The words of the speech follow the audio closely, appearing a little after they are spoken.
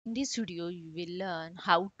In this video, you will learn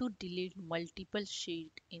how to delete multiple sheet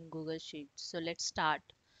in Google Sheets. So let's start.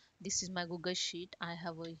 This is my Google Sheet. I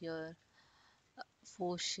have over here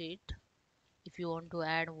four sheet. If you want to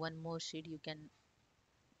add one more sheet, you can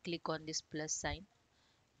click on this plus sign.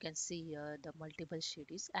 You can see here the multiple sheet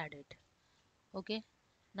is added. Okay.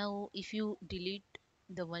 Now, if you delete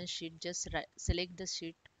the one sheet, just select the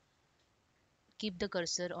sheet, keep the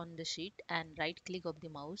cursor on the sheet and right click of the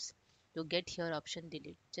mouse. You get here option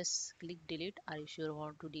delete. Just click delete. Are you sure you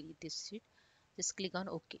want to delete this sheet? Just click on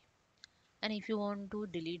OK. And if you want to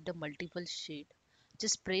delete the multiple sheet,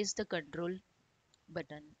 just press the control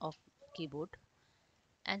button of keyboard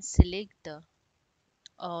and select the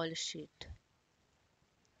all sheet.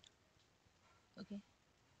 Okay,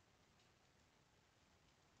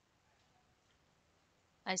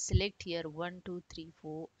 I select here 1, 2, 3,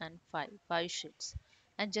 4 and 5 sheets,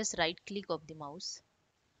 and just right click of the mouse,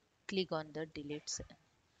 click on the delete.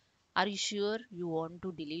 Are you sure you want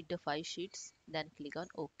to delete the 5 sheets? Then click on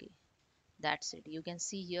OK. That's it. You can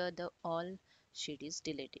see here the all sheet is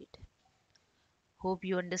deleted. Hope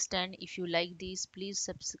you understand. If you like this, please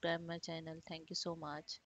subscribe my channel. Thank you so much.